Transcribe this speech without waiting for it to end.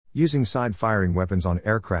Using side-firing weapons on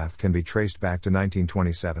aircraft can be traced back to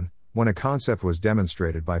 1927, when a concept was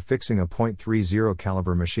demonstrated by fixing a .30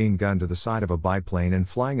 caliber machine gun to the side of a biplane and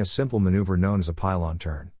flying a simple maneuver known as a pylon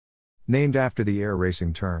turn. Named after the air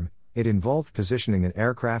racing term, it involved positioning an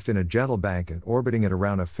aircraft in a gentle bank and orbiting it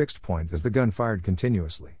around a fixed point as the gun fired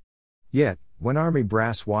continuously. Yet, when Army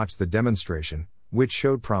brass watched the demonstration, which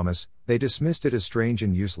showed promise, they dismissed it as strange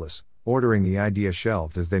and useless, ordering the idea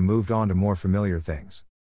shelved as they moved on to more familiar things.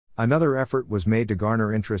 Another effort was made to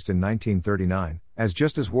garner interest in 1939,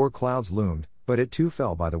 just as war clouds loomed, but it too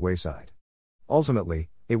fell by the wayside. Ultimately,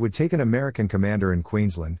 it would take an American commander in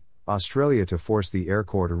Queensland, Australia to force the Air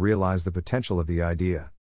Corps to realize the potential of the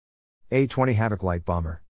idea. A-20 Havoc light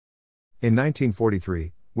bomber. In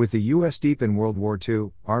 1943, with the U.S. deep in World War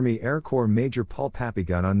II, Army Air Corps Major Paul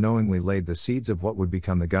Pappigun unknowingly laid the seeds of what would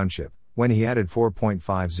become the gunship, when he added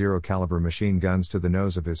 4.50 caliber machine guns to the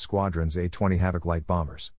nose of his squadron's A-20 Havoc light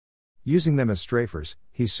bombers. Using them as strafers,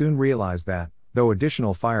 he soon realized that, though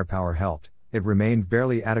additional firepower helped, it remained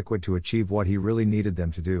barely adequate to achieve what he really needed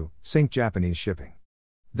them to do, sink Japanese shipping.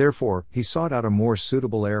 Therefore, he sought out a more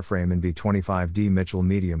suitable airframe in B-25D Mitchell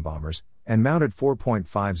medium bombers, and mounted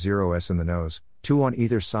 4.50s in the nose, 2 on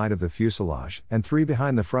either side of the fuselage and 3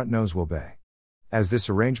 behind the front nosewheel bay. As this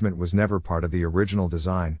arrangement was never part of the original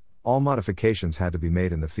design, all modifications had to be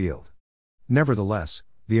made in the field. Nevertheless,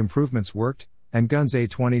 the improvements worked, and guns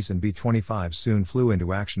A-20s and B-25s soon flew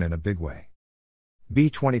into action in a big way.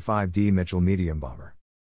 B-25D Mitchell medium bomber.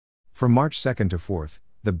 From March 2 to 4,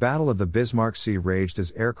 the Battle of the Bismarck Sea raged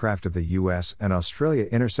as aircraft of the U.S. and Australia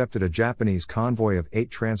intercepted a Japanese convoy of 8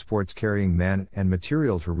 transports carrying men and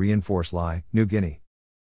material to reinforce Lae, New Guinea.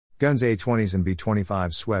 Guns A-20s and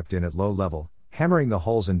B-25s swept in at low level, hammering the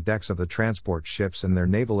hulls and decks of the transport ships and their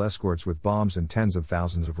naval escorts with bombs and tens of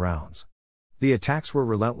thousands of rounds. The attacks were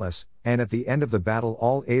relentless, and at the end of the battle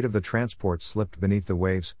all 8 of the transports slipped beneath the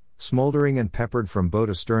waves, smoldering and peppered from bow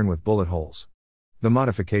to stern with bullet holes. The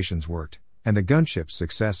modifications worked, and the gunship's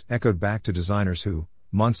success echoed back to designers who,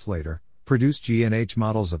 months later, produced G&H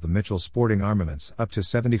models of the Mitchell sporting armaments up to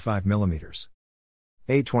 75mm.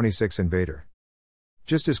 A-26 Invader.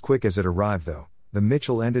 Just as quick as it arrived though, the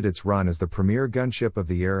Mitchell ended its run as the premier gunship of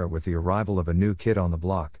the era with the arrival of a new kid on the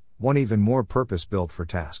block, one even more purpose-built for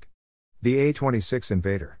task. The A-26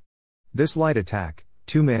 Invader. This light attack,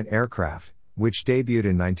 2-man aircraft, which debuted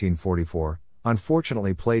in 1944,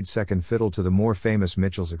 unfortunately played second fiddle to the more famous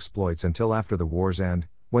Mitchell's exploits until after the war's end,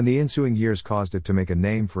 when the ensuing years caused it to make a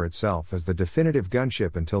name for itself as the definitive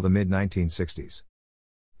gunship until the mid-1960s.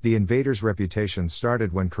 The Invader's reputation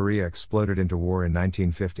started when Korea exploded into war in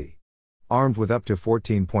 1950. Armed with up to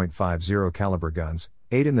 14.50 caliber guns,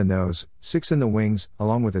 8 in the nose, 6 in the wings,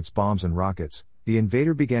 along with its bombs and rockets, the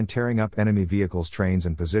Invader began tearing up enemy vehicles' trains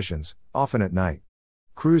and positions, often at night.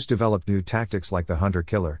 Crews developed new tactics like the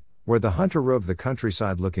Hunter-Killer, where the hunter roved the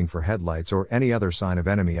countryside looking for headlights or any other sign of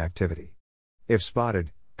enemy activity. If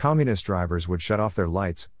spotted, communist drivers would shut off their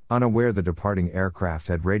lights, unaware the departing aircraft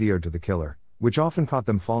had radioed to the killer, which often caught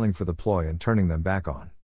them falling for the ploy and turning them back on.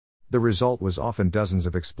 The result was often dozens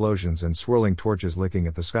of explosions and swirling torches licking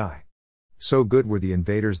at the sky. So good were the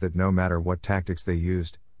Invaders that no matter what tactics they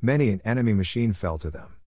used, many an enemy machine fell to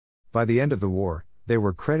them. By the end of the war, they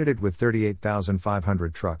were credited with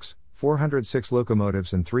 38,500 trucks, 406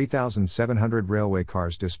 locomotives and 3,700 railway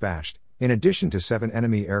cars dispatched, in addition to 7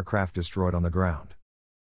 enemy aircraft destroyed on the ground.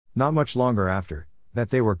 Not much longer after that,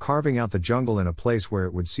 they were carving out the jungle in a place where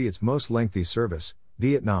it would see its most lengthy service,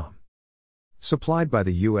 Vietnam. Supplied by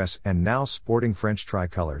the US and now sporting French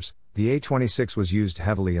tricolors, the A-26 was used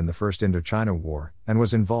heavily in the First Indochina War, and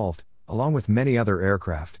was involved, along with many other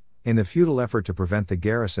aircraft, in the futile effort to prevent the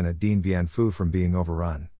garrison at Dien Bien Phu from being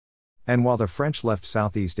overrun. And while the French left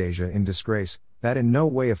Southeast Asia in disgrace, that in no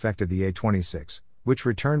way affected the A-26, which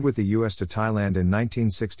returned with the US to Thailand in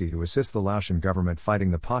 1960 to assist the Laotian government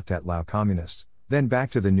fighting the Pathet Lao communists, then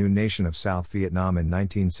back to the new nation of South Vietnam in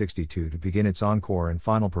 1962 to begin its encore and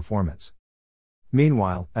final performance.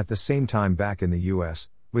 Meanwhile, at the same time back in the US,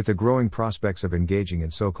 with the growing prospects of engaging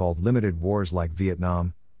in so-called limited wars like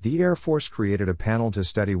Vietnam, the Air Force created a panel to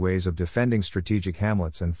study ways of defending strategic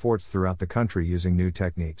hamlets and forts throughout the country using new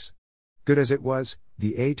techniques. Good as it was,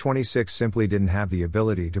 the A-26 simply didn't have the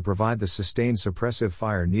ability to provide the sustained suppressive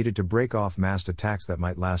fire needed to break off massed attacks that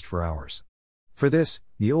might last for hours. For this,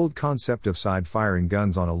 the old concept of side-firing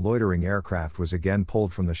guns on a loitering aircraft was again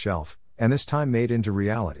pulled from the shelf, and this time made into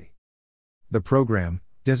reality. The program,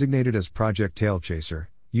 designated as Project Tailchaser,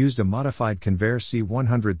 used a modified Convair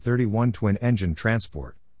C-131 twin-engine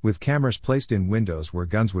transport, with cameras placed in windows where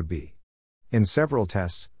guns would be. In several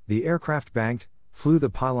tests, the aircraft banked, flew the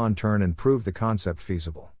pylon turn and proved the concept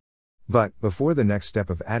feasible. But, before the next step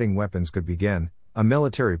of adding weapons could begin, a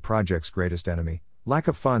military project's greatest enemy, lack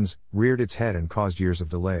of funds, reared its head and caused years of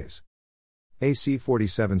delays.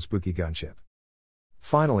 AC-47 Spooky gunship.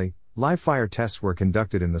 Finally, live-fire tests were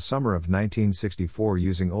conducted in the summer of 1964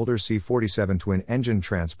 using older C-47 twin-engine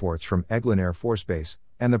transports from Eglin Air Force Base,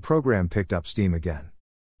 and the program picked up steam again.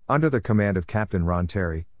 Under the command of Captain Ron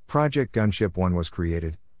Terry, Project Gunship 1 was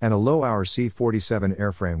created, and a low-hour C-47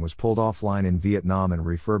 airframe was pulled offline in Vietnam and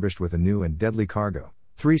refurbished with a new and deadly cargo,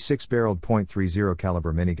 3 6-barreled .30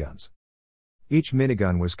 caliber miniguns. Each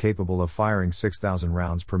minigun was capable of firing 6,000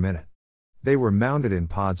 rounds per minute. They were mounted in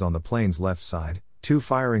pods on the plane's left side, 2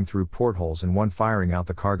 firing through portholes and 1 firing out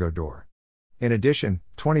the cargo door. In addition,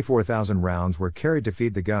 24,000 rounds were carried to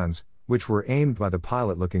feed the guns, which were aimed by the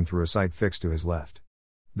pilot looking through a sight fixed to his left.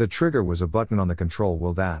 The trigger was a button on the control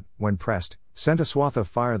wheel that, when pressed, sent a swath of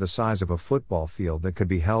fire the size of a football field that could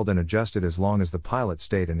be held and adjusted as long as the pilot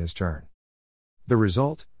stayed in his turn. The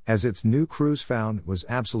result, as its new crews found, was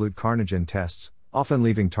absolute carnage in tests, often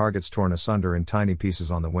leaving targets torn asunder in tiny pieces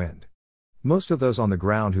on the wind. Most of those on the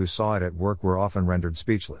ground who saw it at work were often rendered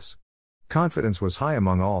speechless. Confidence was high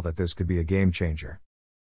among all that this could be a game changer.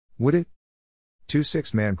 Would it? 2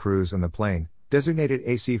 6-man crews and the plane, designated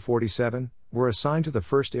AC-47, were assigned to the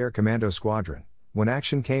 1st Air Commando Squadron, when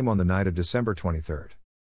action came on the night of December 23.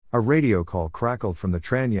 A radio call crackled from the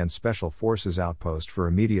Trang Nguyen Special Forces outpost for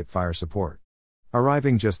immediate fire support.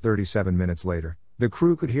 Arriving just 37 minutes later, the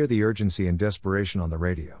crew could hear the urgency and desperation on the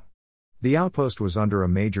radio. The outpost was under a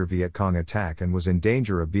major Viet Cong attack and was in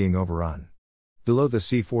danger of being overrun. Below the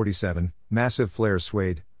C-47, massive flares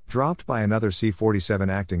swayed, dropped by another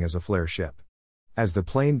C-47 acting as a flare ship. As the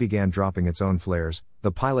plane began dropping its own flares,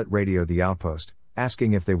 the pilot radioed the outpost,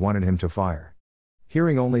 asking if they wanted him to fire.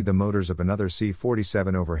 Hearing only the motors of another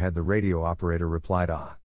C-47 overhead, the radio operator replied,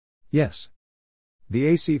 yes. The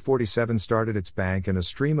AC-47 started its bank and a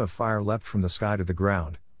stream of fire leapt from the sky to the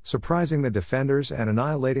ground, surprising the defenders and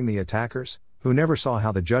annihilating the attackers, who never saw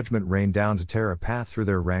how the judgment rained down to tear a path through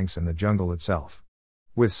their ranks and the jungle itself.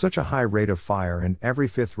 With such a high rate of fire and every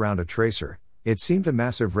 5th round a tracer, it seemed a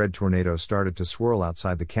massive red tornado started to swirl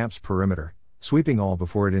outside the camp's perimeter, sweeping all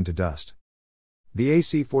before it into dust. The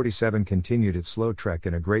AC-47 continued its slow trek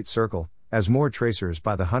in a great circle, as more tracers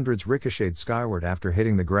by the hundreds ricocheted skyward after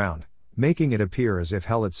hitting the ground, making it appear as if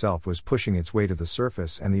hell itself was pushing its way to the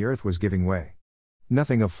surface and the earth was giving way.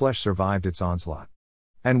 Nothing of flesh survived its onslaught.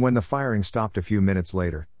 And when the firing stopped a few minutes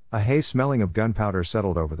later, a haze smelling of gunpowder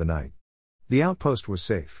settled over the night. The outpost was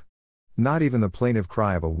safe. Not even the plaintive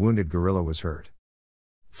cry of a wounded guerrilla was heard.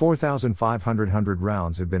 4,500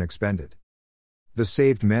 rounds had been expended. The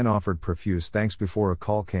saved men offered profuse thanks before a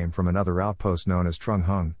call came from another outpost known as Trung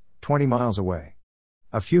Hung, 20 miles away.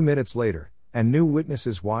 A few minutes later, and new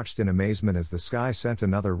witnesses watched in amazement as the sky sent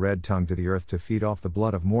another red tongue to the earth to feed off the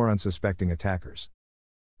blood of more unsuspecting attackers.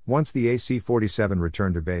 Once the AC-47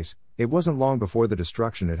 returned to base, it wasn't long before the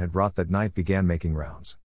destruction it had wrought that night began making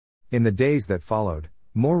rounds. In the days that followed,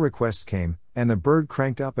 more requests came, and the bird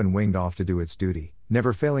cranked up and winged off to do its duty,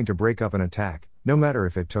 never failing to break up an attack, no matter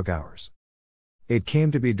if it took hours. It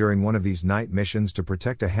came to be during one of these night missions to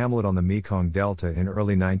protect a hamlet on the Mekong Delta in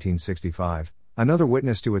early 1965, another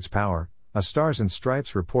witness to its power. A Stars and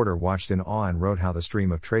Stripes reporter watched in awe and wrote how the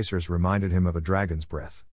stream of tracers reminded him of a dragon's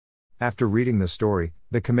breath. After reading the story,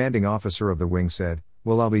 the commanding officer of the wing said,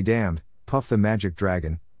 "Well, I'll be damned, Puff the Magic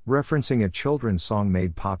Dragon," referencing a children's song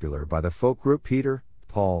made popular by the folk group Peter,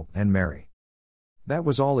 Paul, and Mary. That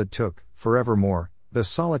was all it took. Forevermore, the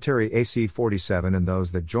solitary AC-47 and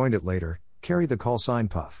those that joined it later, carried the call sign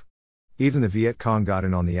Puff. Even the Viet Cong got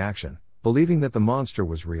in on the action, believing that the monster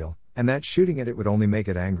was real, and that shooting at it would only make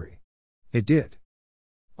it angry. It did.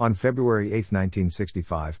 On February 8,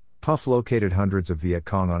 1965, Puff located hundreds of Viet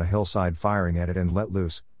Cong on a hillside firing at it and let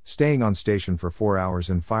loose, staying on station for 4 hours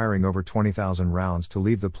and firing over 20,000 rounds to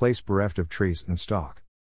leave the place bereft of trees and stock.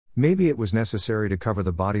 Maybe it was necessary to cover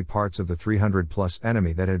the body parts of the 300-plus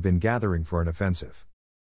enemy that had been gathering for an offensive.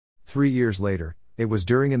 3 years later, it was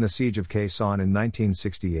during the siege of Khe Sanh in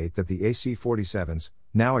 1968 that the AC-47s,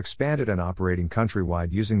 now expanded and operating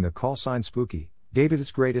countrywide using the call sign Spooky, gave it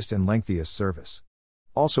its greatest and lengthiest service.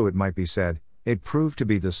 Also, it might be said, it proved to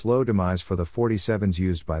be the slow demise for the 47s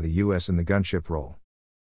used by the U.S. in the gunship role.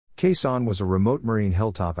 Khe Sanh was a remote marine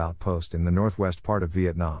hilltop outpost in the northwest part of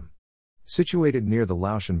Vietnam. Situated near the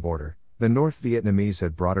Laotian border, the North Vietnamese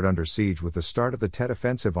had brought it under siege with the start of the Tet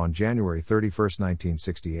Offensive on January 31,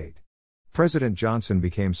 1968. President Johnson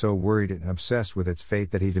became so worried and obsessed with its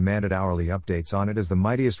fate that he demanded hourly updates on it as the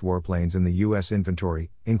mightiest warplanes in the U.S.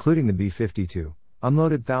 inventory, including the B-52,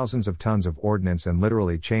 unloaded thousands of tons of ordnance and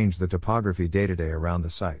literally changed the topography day-to-day around the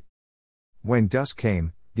site. When dusk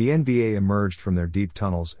came, the NVA emerged from their deep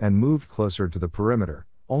tunnels and moved closer to the perimeter,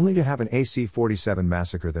 only to have an AC-47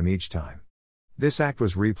 massacre them each time. This act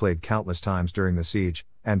was replayed countless times during the siege,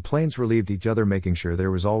 and planes relieved each other, making sure there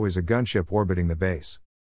was always a gunship orbiting the base.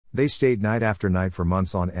 They stayed night after night for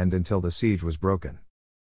months on end until the siege was broken.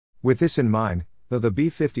 With this in mind, though the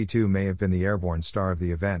B-52 may have been the airborne star of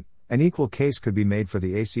the event, an equal case could be made for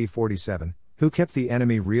the AC-47, who kept the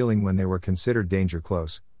enemy reeling when they were considered danger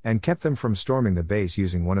close, and kept them from storming the base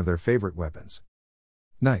using one of their favorite weapons: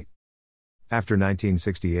 night. After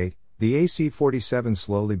 1968, the AC-47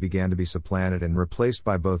 slowly began to be supplanted and replaced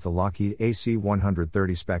by both the Lockheed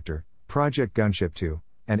AC-130 Spectre, Project Gunship 2,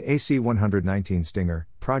 and AC-119 Stinger,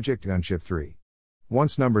 Project Gunship 3.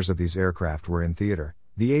 Once numbers of these aircraft were in theater,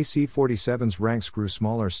 the AC-47's ranks grew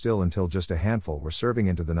smaller still until just a handful were serving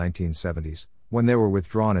into the 1970s, when they were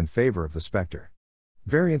withdrawn in favor of the Spectre.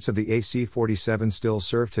 Variants of the AC-47 still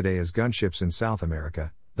serve today as gunships in South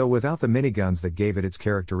America, though without the miniguns that gave it its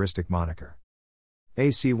characteristic moniker.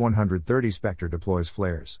 AC-130 Spectre deploys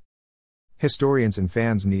flares. Historians and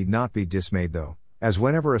fans need not be dismayed though, as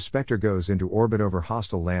whenever a Spectre goes into orbit over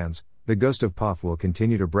hostile lands, the Ghost of Puff will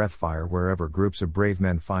continue to breath fire wherever groups of brave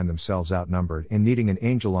men find themselves outnumbered and needing an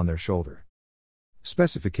angel on their shoulder.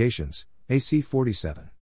 Specifications: AC-47.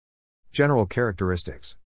 General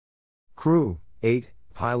characteristics: crew, 8,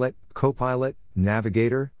 pilot, co-pilot,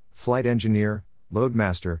 navigator, flight engineer,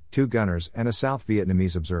 loadmaster, 2 gunners and a South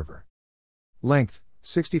Vietnamese observer. Length,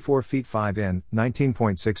 64 feet 5 in,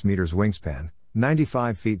 19.6 meters wingspan,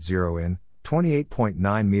 95 feet 0 in,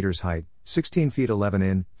 28.9 meters height, 16 feet 11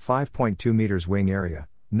 in, 5.2 meters wing area,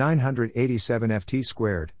 987 ft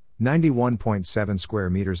squared, 91.7 square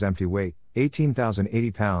meters empty weight,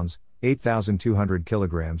 18,080 pounds, 8,200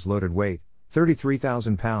 kilograms loaded weight,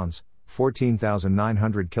 33,000 pounds,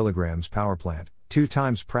 14,900 kilograms power plant, 2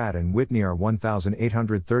 times Pratt & Whitney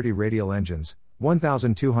R1830 radial engines,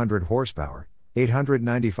 1,200 horsepower,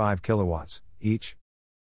 895 kilowatts, each.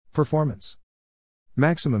 Performance: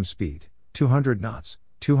 maximum speed, 200 knots,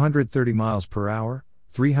 230 miles per hour,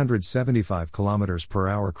 375 kilometers per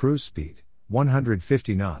hour cruise speed,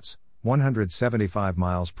 150 knots, 175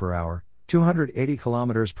 miles per hour, 280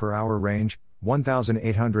 kilometers per hour range,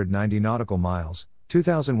 1,890 nautical miles,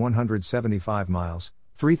 2,175 miles,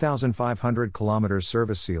 3,500 kilometers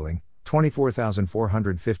service ceiling,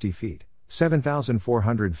 24,450 feet,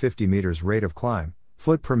 7,450 meters rate of climb,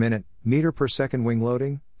 foot per minute, meter per second wing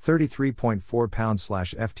loading, 33.4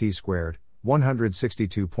 pounds/ft squared,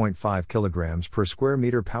 162.5 kilograms per square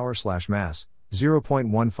meter power/mass,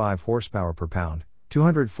 0.15 horsepower per pound,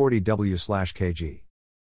 240 W/kg.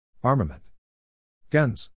 Armament: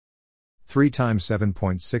 guns. 3 x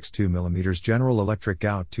 7.62 mm General Electric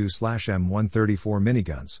Gaut 2/M134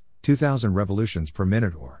 miniguns, 2,000 revolutions per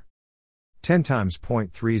minute or 10 x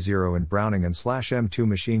 .30 in Browning and /M2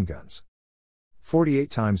 machine guns.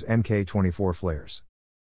 48 x Mk24 flares.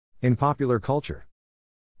 In popular culture: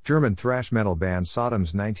 German thrash metal band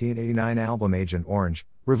Sodom's 1989 album Agent Orange,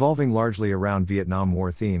 revolving largely around Vietnam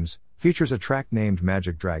War themes, features a track named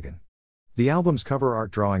Magic Dragon. The album's cover art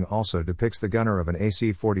drawing also depicts the gunner of an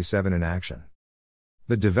AC-47 in action.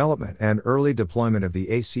 The development and early deployment of the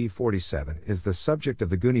AC-47 is the subject of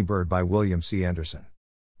The Goonie Bird by William C. Anderson.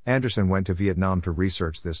 Anderson went to Vietnam to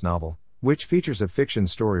research this novel, which features a fiction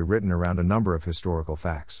story written around a number of historical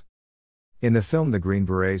facts. In the film The Green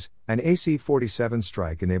Berets, an AC-47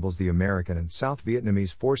 strike enables the American and South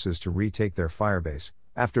Vietnamese forces to retake their firebase,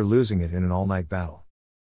 after losing it in an all-night battle.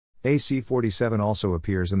 AC-47 also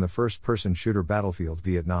appears in the first-person shooter Battlefield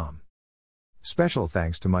Vietnam. Special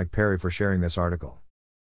thanks to Mike Perry for sharing this article.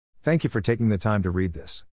 Thank you for taking the time to read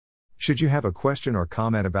this. Should you have a question or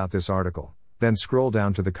comment about this article, then scroll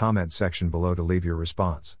down to the comment section below to leave your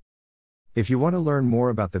response. If you want to learn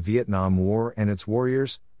more about the Vietnam War and its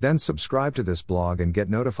warriors, then subscribe to this blog and get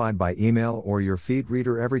notified by email or your feed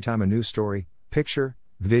reader every time a new story, picture,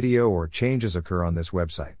 video or changes occur on this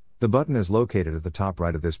website. The button is located at the top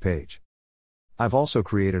right of this page. I've also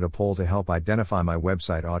created a poll to help identify my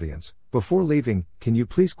website audience. Before leaving, can you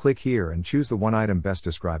please click here and choose the one item best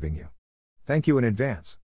describing you? Thank you in advance.